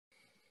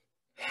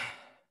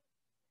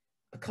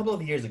couple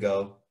of years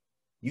ago,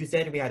 you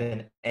said we had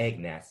an egg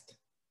nest.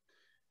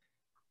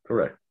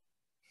 Correct.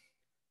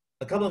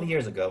 A couple of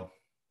years ago,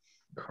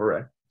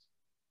 Correct.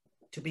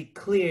 to be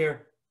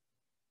clear,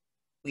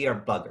 we are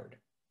buggered.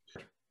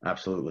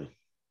 Absolutely.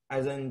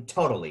 As in,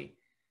 totally.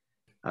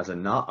 As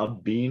in not a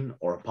bean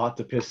or a pot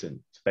to piss in,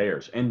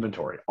 spares,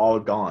 inventory, all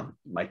gone.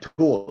 My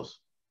tools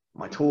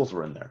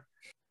were in there.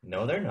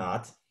 No, they're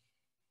not.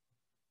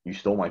 You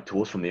stole my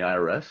tools from the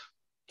IRS?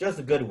 Just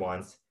the good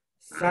ones.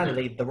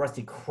 Sadly, the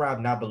rusty crab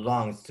now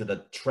belongs to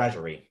the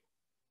treasury.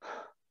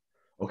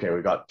 Okay,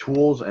 we got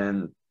tools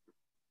and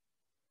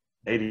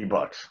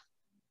 $80.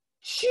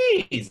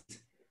 Jeez!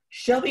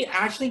 Shelby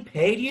actually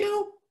paid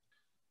you?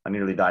 I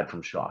nearly died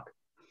from shock.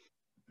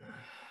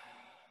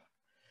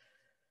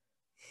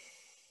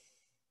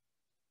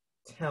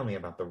 Tell me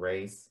about the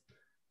race.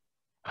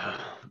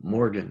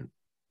 Morgan,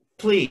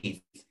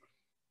 Please,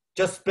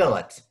 just spill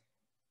it.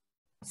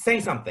 Say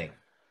something.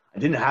 I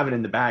didn't have it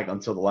in the bag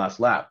until the last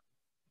lap.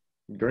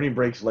 Gurney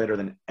breaks later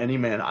than any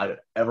man I've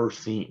ever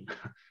seen.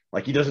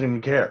 Like he doesn't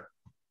even care.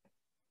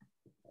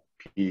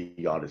 He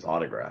got his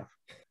autograph.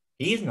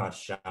 He's not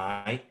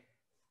shy.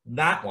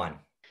 That one.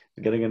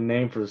 He's getting a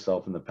name for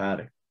himself in the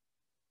paddock.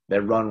 They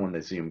run when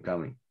they see him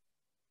coming.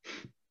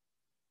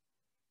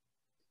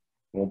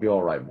 We'll be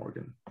all right,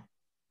 Morgan.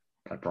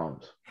 I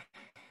promise.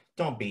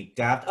 Don't be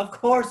daft. Of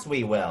course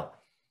we will.